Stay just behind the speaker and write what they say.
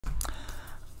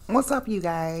What's up, you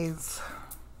guys?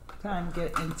 Time to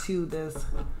get into this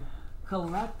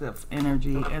collective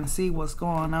energy and see what's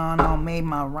going on. I made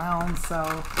my round, so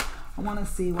I want to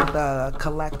see what the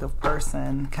collective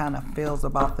person kind of feels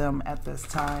about them at this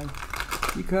time,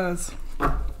 because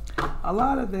a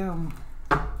lot of them,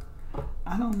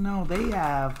 I don't know, they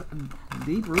have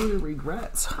deep-rooted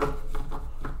regrets.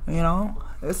 You know,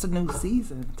 it's a new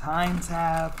season. Times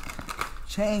have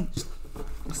changed.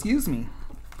 Excuse me.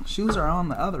 Shoes are on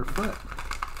the other foot.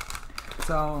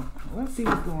 So let's see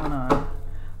what's going on.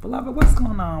 Beloved, what's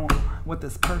going on with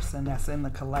this person that's in the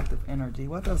collective energy?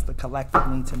 What does the collective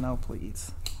need to know,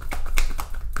 please?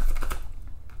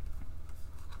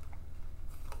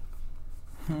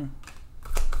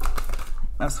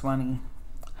 That's funny.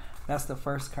 That's the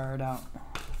first card out.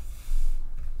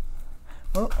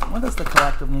 Well, what does the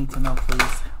collective need to know,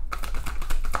 please?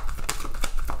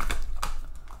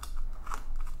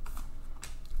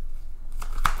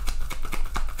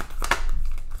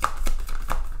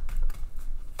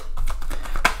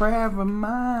 Forever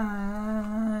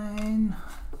mine.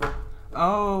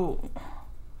 Oh,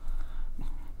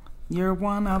 you're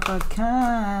one of a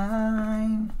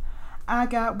kind. I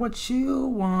got what you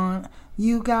want.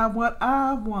 You got what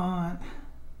I want.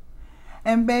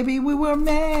 And baby, we were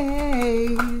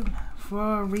made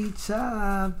for each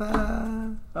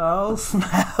other. Oh,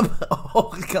 snap.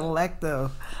 Oh,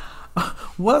 collective.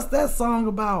 What's that song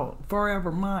about?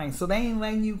 Forever mine. So they ain't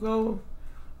letting you go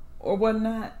or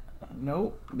whatnot?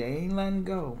 Nope, they ain't letting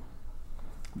go.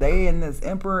 They in this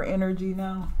emperor energy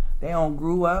now. They don't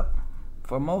grew up,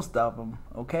 for most of them,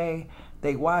 okay?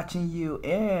 They watching you,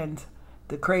 and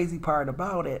the crazy part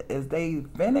about it is they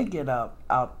finna get up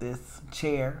out this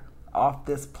chair, off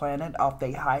this planet, off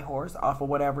their high horse, off of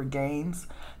whatever games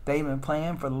they've been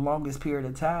playing for the longest period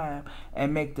of time,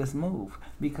 and make this move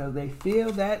because they feel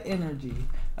that energy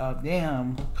of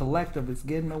damn collective is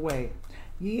getting away.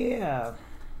 Yeah.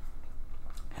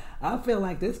 I feel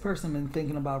like this person been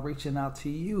thinking about reaching out to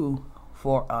you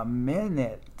for a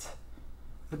minute,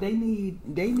 but they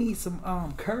need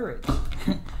some courage.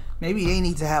 Maybe they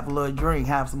need to have a little drink,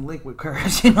 have some liquid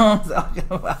courage. You know what I'm talking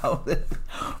about?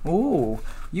 Ooh,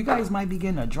 you guys might be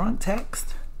getting a drunk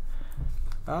text.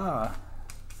 That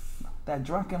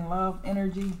drunken love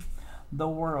energy, the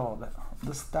world,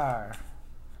 the star,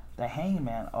 the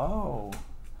hangman. Oh,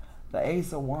 the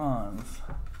ace of wands.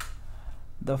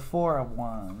 The four of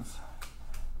wands,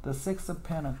 the six of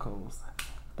pentacles,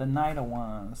 the knight of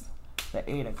wands, the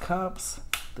eight of cups,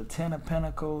 the 10 of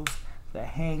pentacles, the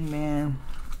hangman.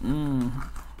 Did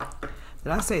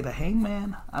I say the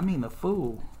hangman? I mean the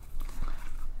fool.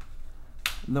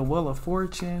 The wheel of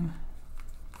fortune,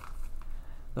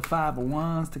 the five of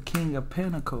wands, the king of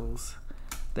pentacles,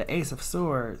 the ace of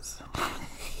swords.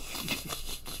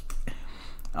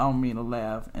 I don't mean to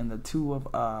laugh. And the two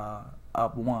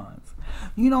of wands.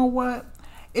 You know what?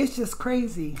 It's just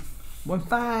crazy. When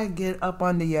fire get up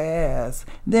under your ass,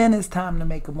 then it's time to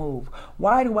make a move.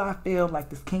 Why do I feel like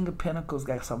this King of Pentacles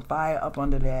got some fire up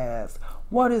under their ass?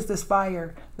 What is this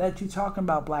fire that you talking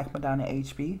about, Black Madonna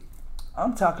HP?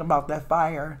 I'm talking about that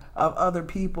fire of other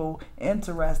people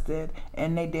interested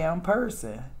in their damn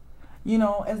person. You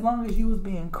know, as long as you was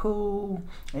being cool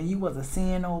and you wasn't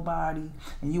seeing nobody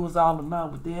and you was all in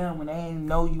love with them when they didn't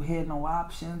know you had no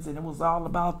options and it was all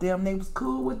about them, they was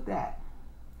cool with that,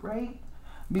 right?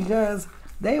 Because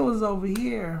they was over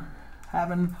here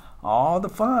having all the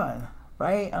fun,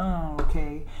 right?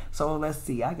 Okay, so let's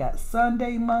see. I got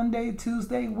Sunday, Monday,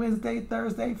 Tuesday, Wednesday,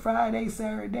 Thursday, Friday,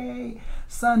 Saturday,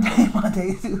 Sunday,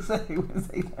 Monday, Tuesday,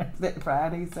 Wednesday, Thursday,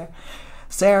 Friday,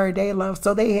 Saturday love.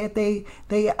 So they had they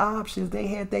options, they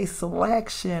had their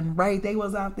selection, right? They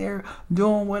was out there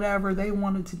doing whatever they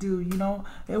wanted to do. You know,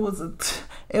 it was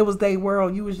their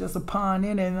world. You was just a pawn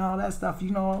in it and all that stuff.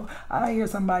 You know, I hear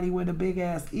somebody with a big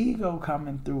ass ego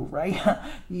coming through, right?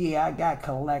 Yeah, I got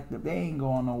collective. They ain't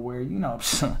going nowhere. You know,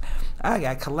 I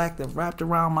got collective wrapped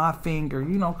around my finger.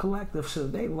 You know, collective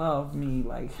shit. They love me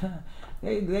like.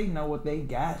 They know what they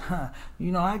got, huh?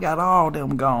 You know, I got all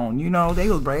them gone. You know, they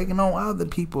was bragging on other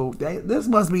people. This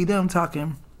must be them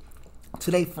talking to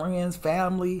their friends,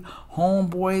 family,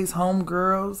 homeboys,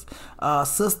 homegirls,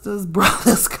 sisters,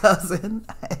 brothers, cousin.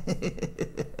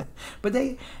 But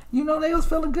they, you know, they was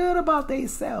feeling good about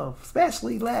themselves,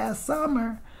 especially last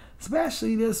summer,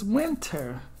 especially this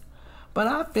winter. But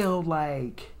I feel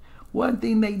like one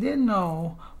thing they didn't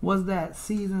know was that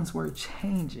seasons were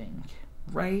changing.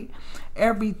 Right?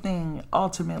 Everything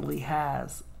ultimately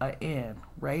has an end,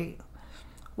 right?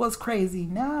 What's crazy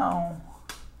now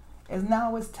is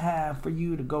now it's time for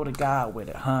you to go to God with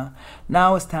it, huh?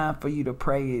 Now it's time for you to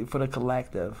pray for the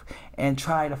collective and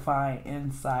try to find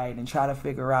insight and try to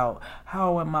figure out,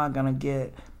 how am I going to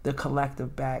get the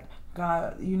collective back?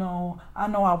 God, you know I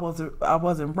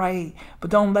wasn't right, but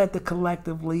don't let the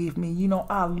collective leave me. You know,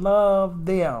 I love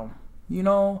them. You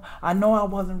know I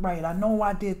wasn't right. I know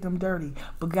I did them dirty.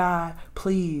 But God,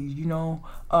 please, you know,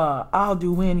 I'll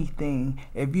do anything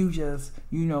if you just,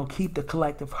 you know, keep the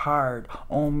collective hard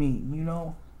on me. You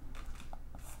know,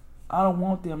 I don't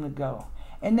want them to go.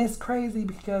 And it's crazy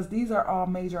because these are all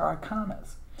major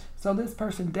arcanas. So this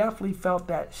person definitely felt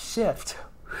that shift,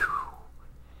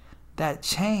 that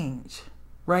change,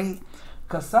 right?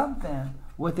 Because something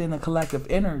within the collective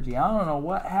energy, I don't know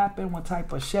what happened, what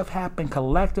type of shift happened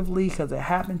collectively, because it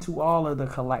happened to all of the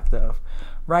collective,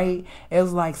 right? It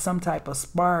was like some type of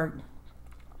spark,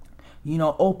 you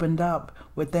know, opened up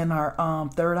within our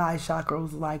third eye chakra. It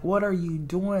was like, what are you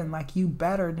doing? Like, you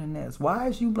better than this. Why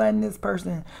is you letting this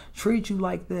person treat you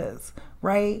like this,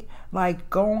 right? Like,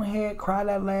 go ahead, cry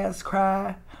that last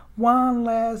cry. One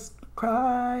last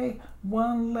cry,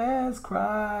 one last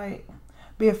cry.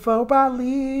 Before I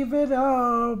leave it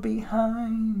all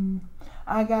behind,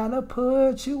 I gotta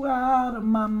put you out of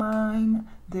my mind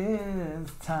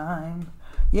this time.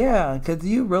 Yeah, because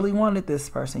you really wanted this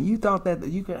person. You thought that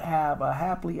you could have a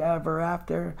happily ever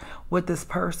after with this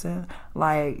person.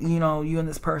 Like, you know, you and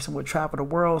this person would travel the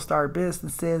world, start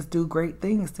businesses, do great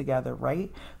things together,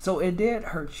 right? So it did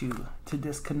hurt you to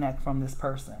disconnect from this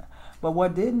person. But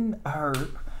what didn't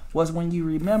hurt was when you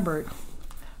remembered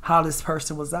how this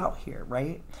person was out here,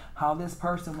 right? How this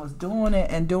person was doing it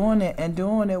and doing it and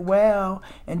doing it well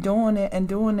and doing it and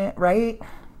doing it, right?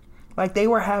 Like they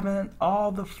were having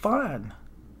all the fun.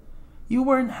 You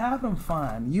weren't having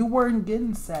fun. You weren't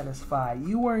getting satisfied.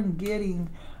 You weren't getting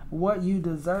what you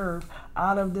deserve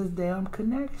out of this damn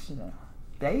connection.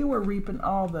 They were reaping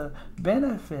all the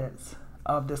benefits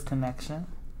of this connection,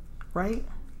 right?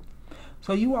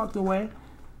 So you walked away.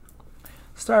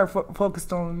 Start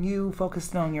focused on you,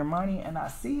 focused on your money, and I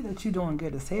see that you're doing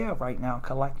good as hell right now,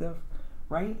 collective,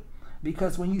 right?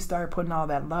 Because when you start putting all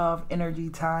that love, energy,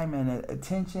 time, and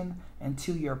attention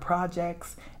into your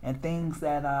projects and things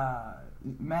that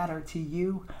matter to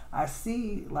you, I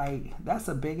see, like, that's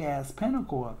a big-ass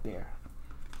pinnacle up there.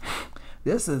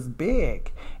 This is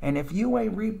big. And if you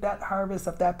ain't reaped that harvest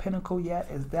of that pinnacle yet,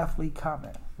 it's definitely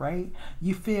coming, right?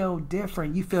 You feel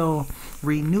different. You feel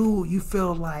renewed. You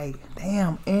feel like,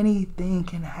 damn, anything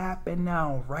can happen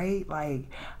now, right? Like,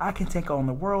 I can take on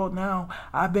the world now.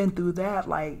 I've been through that.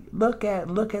 Like, look at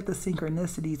the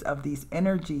synchronicities of these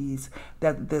energies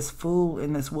that this Fool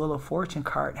and this Wheel of Fortune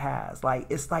card has. Like,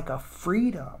 it's like a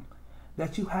freedom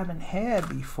that you haven't had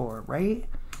before, right?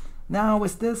 Now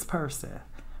it's this person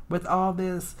with all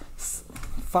this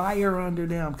fire under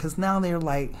them, because now they're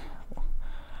like,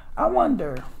 I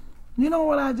wonder, you know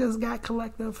what I just got,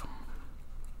 collective?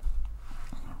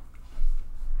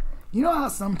 You know how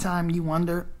sometimes you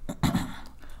wonder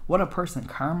what a person's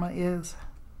karma is?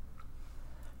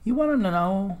 You want to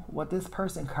know what this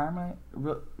person's karma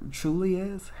truly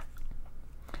is?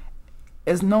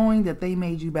 It's knowing that they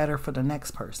made you better for the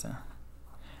next person.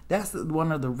 That's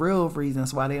one of the real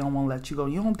reasons why they don't want to let you go.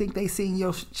 You don't think they seen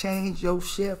your change, your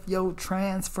shift, your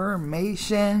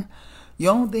transformation? You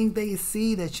don't think they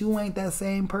see that you ain't that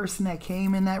same person that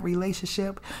came in that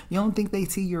relationship? You don't think they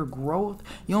see your growth?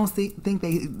 You don't think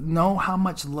they know how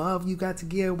much love you got to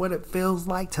give, what it feels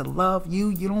like to love you?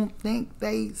 You don't think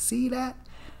they see that?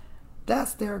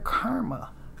 That's their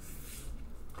karma.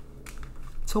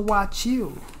 To watch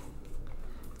you.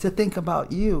 To think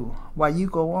about you while you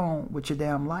go on with your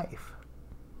damn life.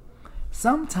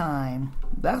 Sometimes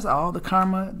that's all the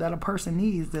karma that a person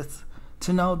needs, that's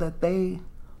to know that they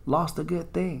lost a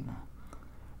good thing.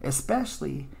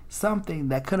 Especially something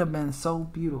that could have been so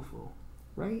beautiful,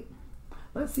 right?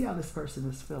 Let's see how this person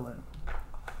is feeling.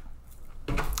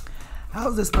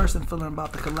 How's this person feeling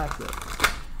about the collective?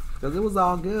 Because it was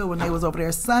all good when they was over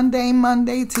there Sunday,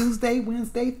 Monday, Tuesday,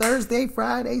 Wednesday, Thursday,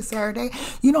 Friday, Saturday.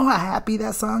 You know how happy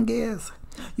that song is?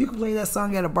 You can play that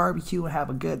song at a barbecue and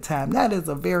have a good time. That is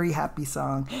a very happy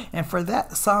song. And for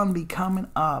that song to be coming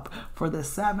up for the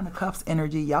Seven of Cups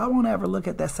energy, y'all won't ever look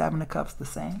at that Seven of Cups the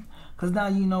same. Because now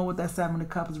you know what that Seven of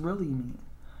Cups really means.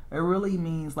 It really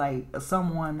means like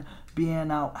someone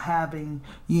being out having,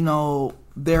 you know,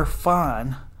 their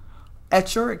fun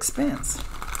at your expense.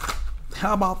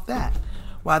 How about that?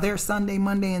 While there's Sunday,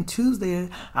 Monday, and Tuesday,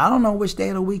 I don't know which day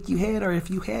of the week you had, or if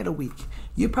you had a week.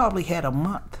 You probably had a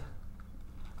month.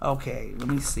 Okay, let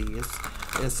me see.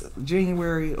 It's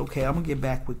January. Okay, I'm going to get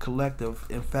back with collective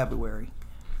in February.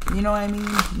 You know what I mean?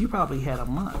 You probably had a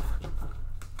month.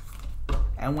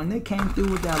 And when they came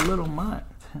through with that little month,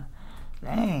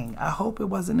 dang, I hope it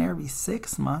wasn't every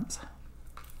 6 months.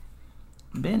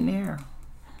 Been there.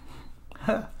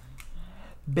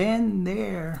 Been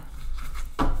there.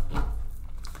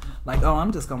 Like, oh,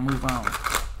 I'm just gonna move on.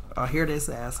 Oh, here this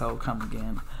asshole come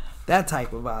again. That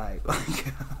type of vibe.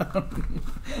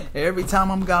 Every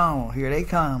time I'm gone, here they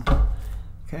come.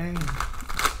 Okay.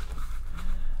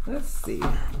 Let's see.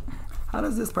 How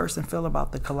does this person feel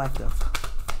about the collective?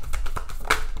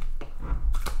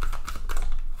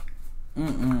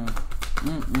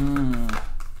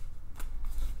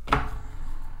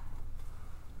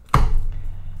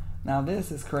 Now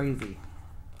this is crazy.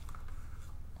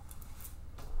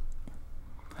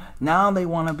 Now they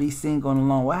want to be single and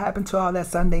alone. What happened to all that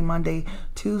Sunday, Monday,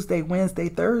 Tuesday, Wednesday,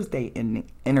 Thursday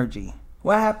energy?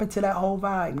 What happened to that whole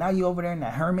vibe? Now you over there in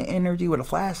that hermit energy with a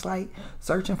flashlight,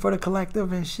 searching for the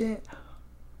collective and shit.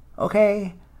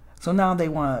 Okay? So now they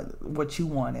want what you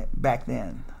wanted back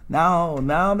then.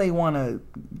 Now they want to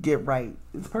get right.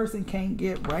 This person can't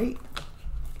get right.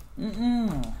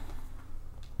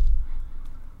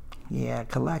 Yeah,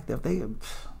 collective.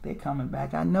 They coming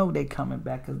back. I know they coming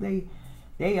back because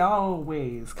they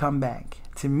always come back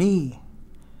to me.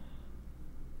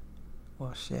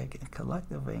 Well, shit,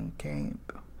 collective ain't came.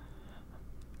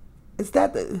 Is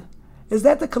that the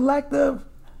collective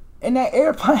in that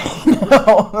airplane?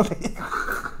 No.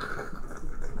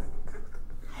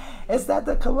 Is that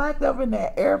the collective in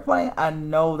that airplane? I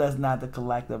know that's not the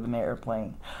collective in the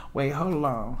airplane. Wait, hold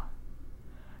on.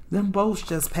 Them boats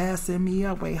just passing me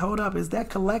up. Wait, hold up. Is that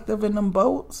collective in them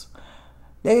boats?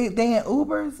 They in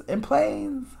Ubers and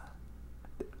planes?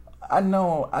 I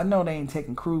know they ain't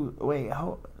taking cruise. Wait.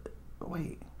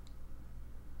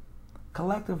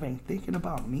 Collective ain't thinking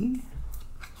about me?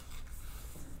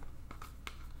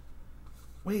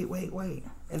 Wait.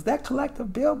 Is that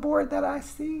collective billboard that I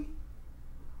see?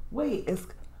 Wait,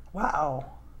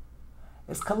 wow.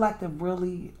 Is collective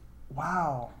really,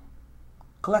 wow.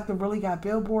 Collective really got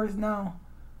billboards now?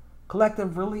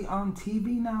 Collective really on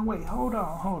TV now? Wait, hold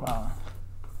on.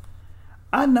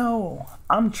 I know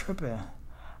I'm tripping.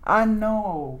 I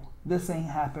know this ain't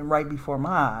happened right before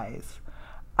my eyes.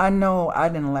 I know I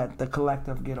didn't let the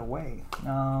collective get away.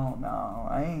 No,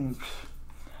 I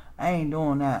ain't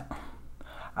doing that.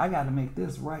 I got to make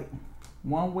this right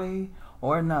one way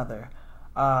or another.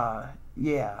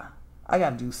 Yeah, I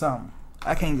got to do something.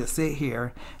 I can't just sit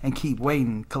here and keep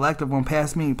waiting. Collective won't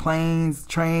pass me planes,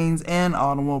 trains, and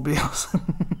automobiles.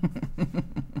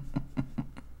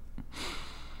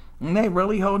 And they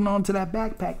really holding on to that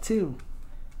backpack too.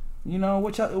 You know,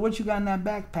 what you got in that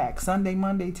backpack? Sunday,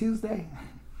 Monday, Tuesday?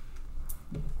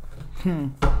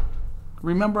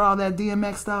 Remember all that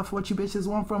DMX stuff? What you bitches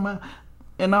want from her?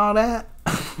 And all that?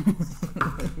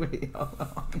 Wait, hold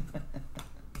on.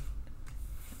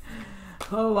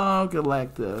 Hold on,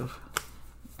 collective.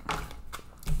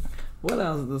 What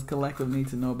else does collective need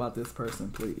to know about this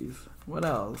person, please? What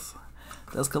else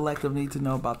does collective need to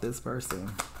know about this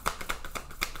person?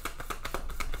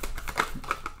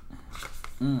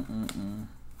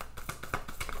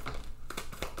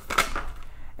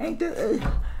 Ain't this...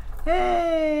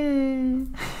 hey.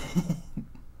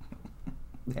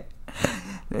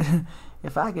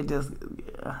 If I could just...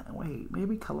 wait,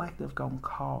 maybe collective gonna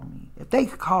call me. If they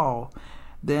call,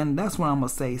 then that's when I'm gonna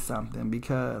say something,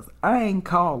 because I ain't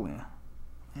calling.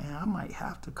 And I might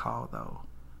have to call, though,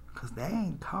 because they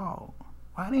ain't called.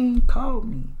 Why they ain't called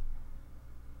me?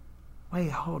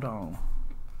 Wait, hold on.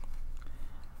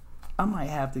 I might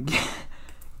have to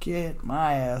get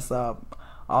my ass up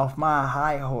off my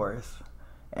high horse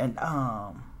and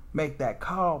make that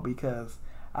call, because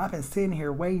I've been sitting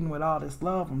here waiting with all this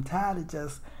love. I'm tired of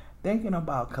just thinking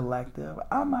about collective.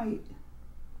 I might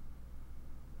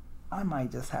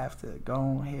just have to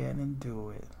go ahead and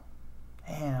do it.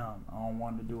 Damn, I don't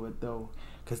want to do it though,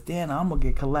 because then I'm going to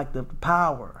get collective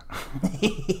power.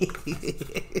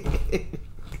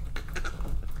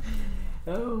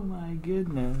 Oh my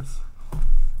goodness.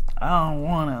 I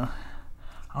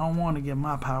don't want to give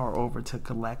my power over to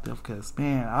collective, because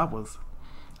man, I was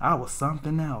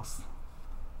something else.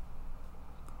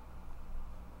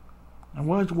 And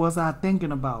what was I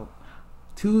thinking about?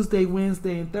 Tuesday,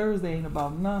 Wednesday, and Thursday ain't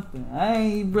about nothing. I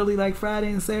ain't really like Friday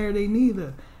and Saturday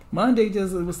neither. Monday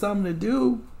just was something to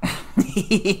do.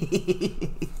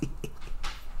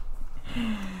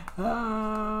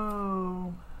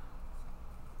 Oh,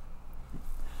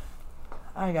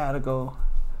 I gotta go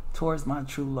towards my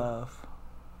true love.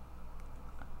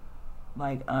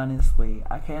 Like, honestly,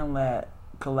 I can't let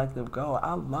collective go.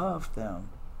 I love them.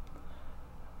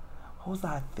 What was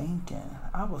I thinking?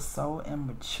 I was so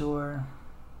immature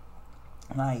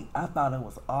Like, I thought it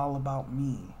was all about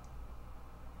me.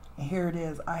 And here it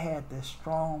is. I had this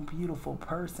strong, beautiful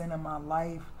person in my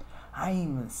life. I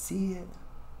didn't even see it.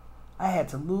 I had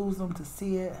to lose them to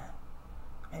see it.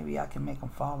 Maybe I can make them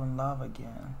fall in love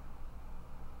again.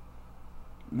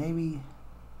 Maybe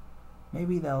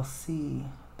they'll see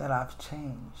that I've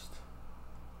changed.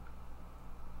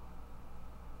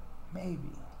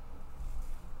 Maybe.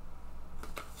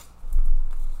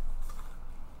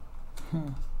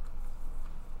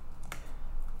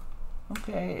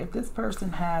 Okay, if this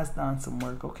person has done some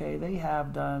work, okay, they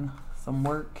have done some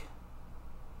work.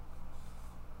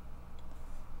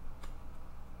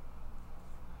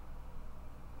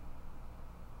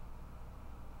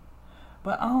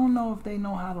 But I don't know if they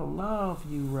know how to love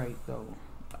you right, though.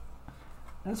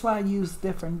 That's why I use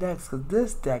different decks, because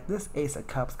this deck, this Ace of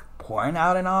Cups, pouring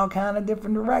out in all kind of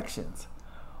different directions.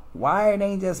 Why are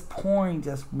they just pouring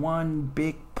just one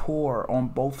big pour on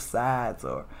both sides?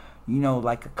 Or, you know,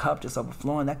 like a cup just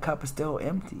overflowing. That cup is still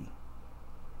empty,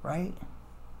 right?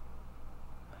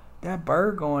 That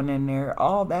bird going in there,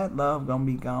 all that love gonna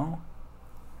be gone.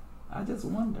 I just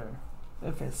wonder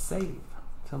if it's safe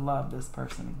to love this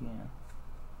person again.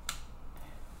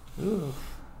 Ooh.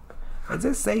 Is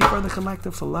it safe for the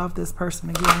collective to love this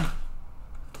person again?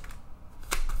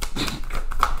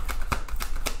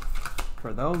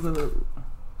 For those of the...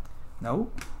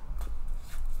 Nope.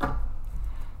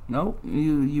 Nope.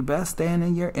 You best stand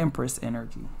in your Empress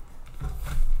energy.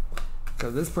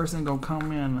 Because this person gonna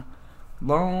come in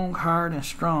long, hard, and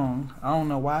strong. I don't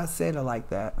know why I said it like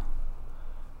that.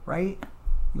 Right?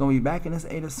 You're gonna be back in this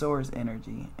Eight of Swords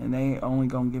energy. And they only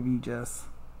gonna give you just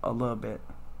a little bit.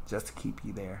 Just to keep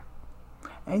you there.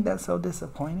 Ain't that so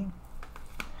disappointing?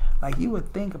 Like, you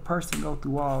would think a person go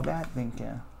through all that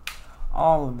thinking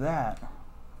all of that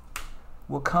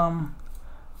will come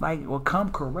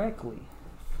correctly.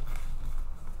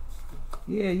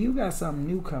 Yeah, you got something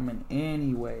new coming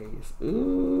anyways.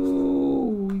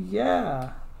 Ooh,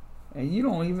 yeah. And you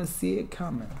don't even see it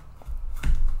coming.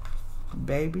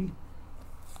 Baby.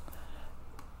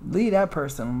 Leave that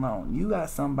person alone. You got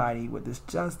somebody with this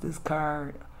Justice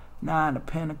card, Nine of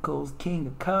Pentacles, King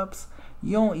of Cups.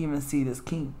 You don't even see this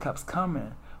King of Cups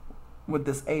coming with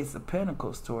this Ace of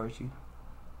Pentacles towards you.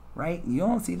 Right? You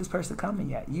don't see this person coming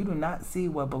yet. You do not see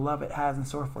what beloved has in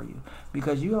store for you.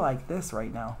 Because you're like this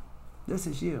right now. This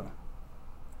is you.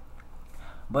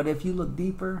 But if you look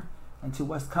deeper into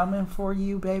what's coming for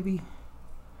you, baby,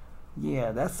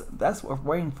 yeah, that's what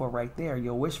we're waiting for right there.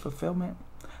 Your wish fulfillment.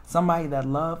 Somebody that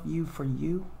love you for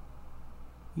you.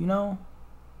 You know?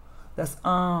 That's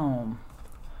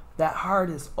that heart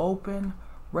is open,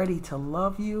 ready to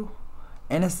love you,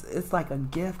 and it's like a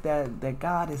gift that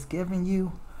God is giving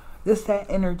you. That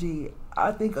energy.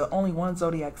 I think only one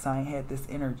zodiac sign had this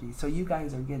energy, so you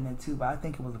guys are getting it too. But I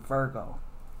think it was Virgo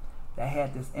that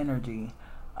had this energy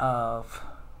of.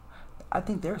 I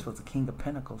think theirs was the King of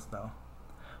Pentacles though,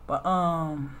 but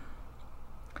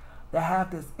that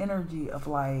have this energy of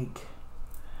like.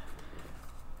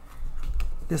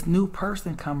 This new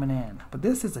person coming in. But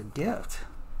this is a gift.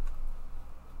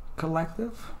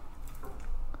 Collective.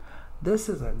 This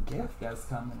is a gift that's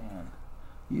coming in.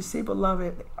 You see,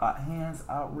 beloved, hands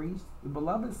outreach.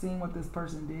 Beloved seeing what this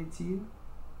person did to you.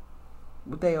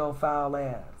 What they old foul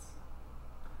ass.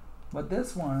 But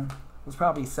this one was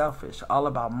probably selfish. All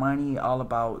about money. All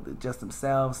about just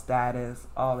themselves, status,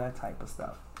 all that type of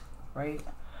stuff. Right?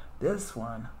 This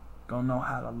one gonna know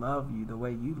how to love you the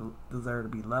way you deserve to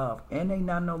be loved. And they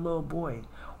not no little boy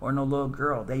or no little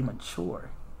girl. They mature,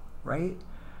 right?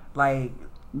 Like,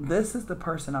 this is the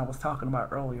person I was talking about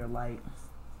earlier. Like,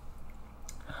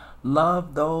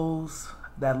 love those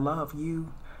that love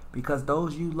you, because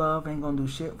those you love ain't gonna do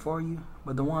shit for you,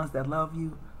 but the ones that love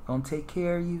you gonna take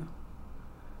care of you.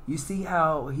 You see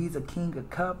how he's a King of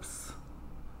Cups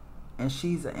and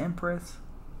she's an Empress?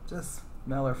 Just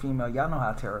male or female, y'all know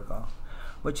how tarot go.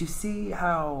 But you see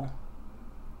how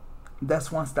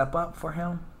that's one step up for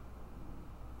him?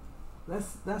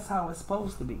 That's how it's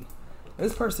supposed to be.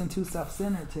 This person too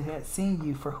self-centered to have seen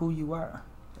you for who you are.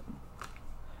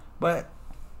 But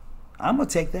I'm going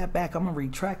to take that back. I'm going to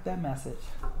retract that message.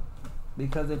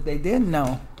 Because if they didn't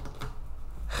know,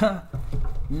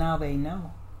 now they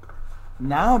know.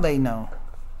 Now they know.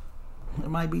 It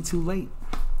might be too late.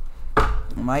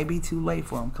 It might be too late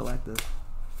for them, collective.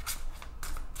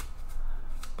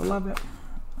 Beloved,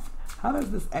 how does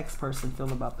this ex-person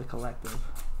feel about the collective?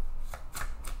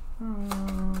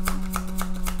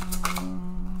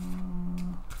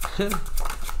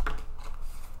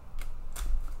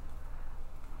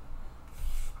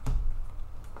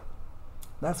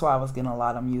 That's why I was getting a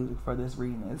lot of music for this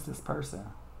reading. It's this person.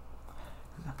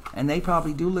 And they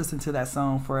probably do listen to that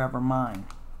song, Forever Mine.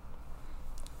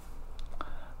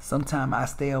 Sometimes I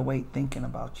stay awake thinking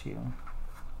about you.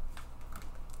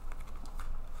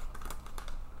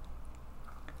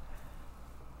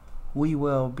 We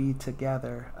will be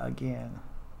together again.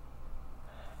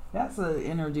 That's the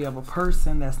energy of a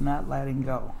person that's not letting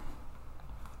go.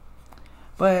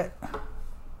 But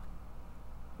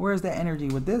where's that energy?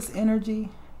 With this energy,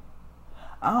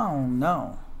 I don't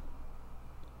know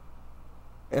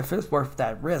if it's worth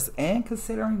that risk. And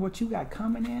considering what you got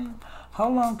coming in,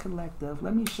 hold on, collective.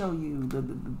 Let me show you the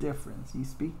difference. You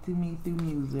speak to me through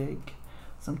music.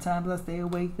 Sometimes I stay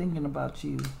awake thinking about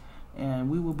you. And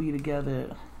we will be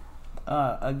together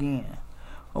again.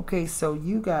 Okay, so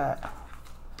you got...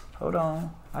 Hold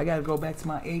on. I got to go back to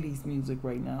my 80s music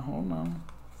right now. Hold on.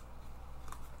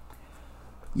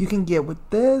 You can get with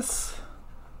this.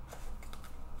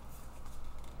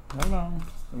 Hold on.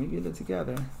 Let me get it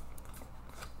together.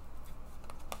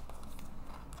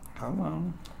 Hold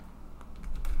on.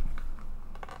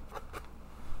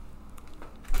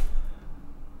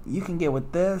 You can get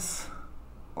with this,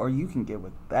 or you can get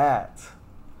with that.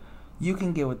 You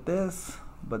can get with this,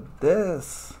 but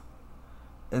this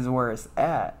is where it's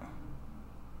at.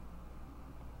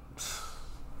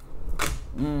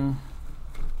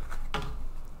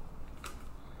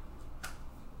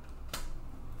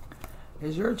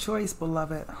 It's your choice,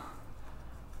 beloved.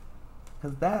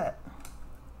 Because that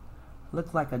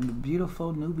looks like a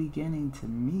beautiful new beginning to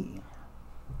me.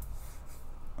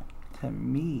 To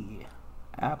me.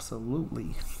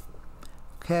 Absolutely.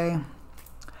 Okay.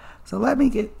 So let me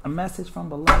get a message from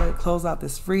beloved. Close out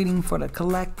this reading for the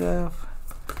collective.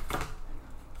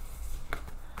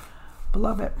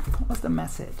 Beloved, what's the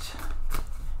message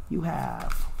you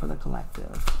have for the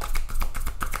collective?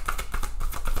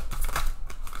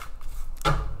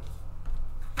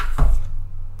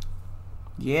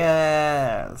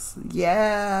 Yes.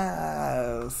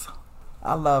 Yes.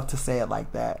 I love to say it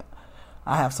like that.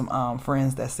 I have some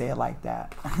friends that say it like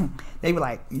that. They be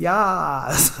like,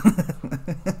 yes.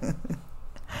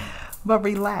 But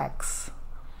relax.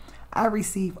 I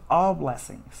receive all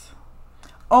blessings.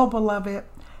 Oh, beloved,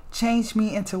 change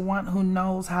me into one who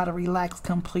knows how to relax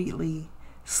completely,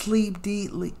 sleep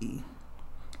deeply,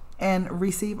 and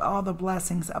receive all the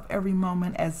blessings of every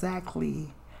moment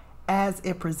exactly as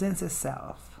it presents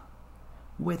itself,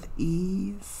 with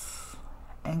ease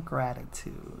and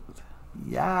gratitude.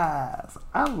 Yes,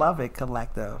 I love it,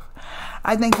 collective.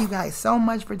 I thank you guys so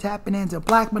much for tapping into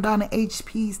Black Madonna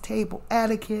HP's Table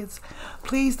Etiquettes.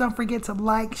 Please don't forget to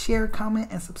like, share, comment,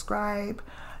 and subscribe.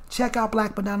 Check out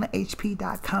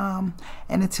blackmadonnahp.com.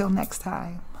 And until next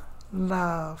time,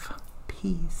 love,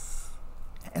 peace,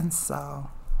 and so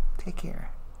take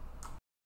care.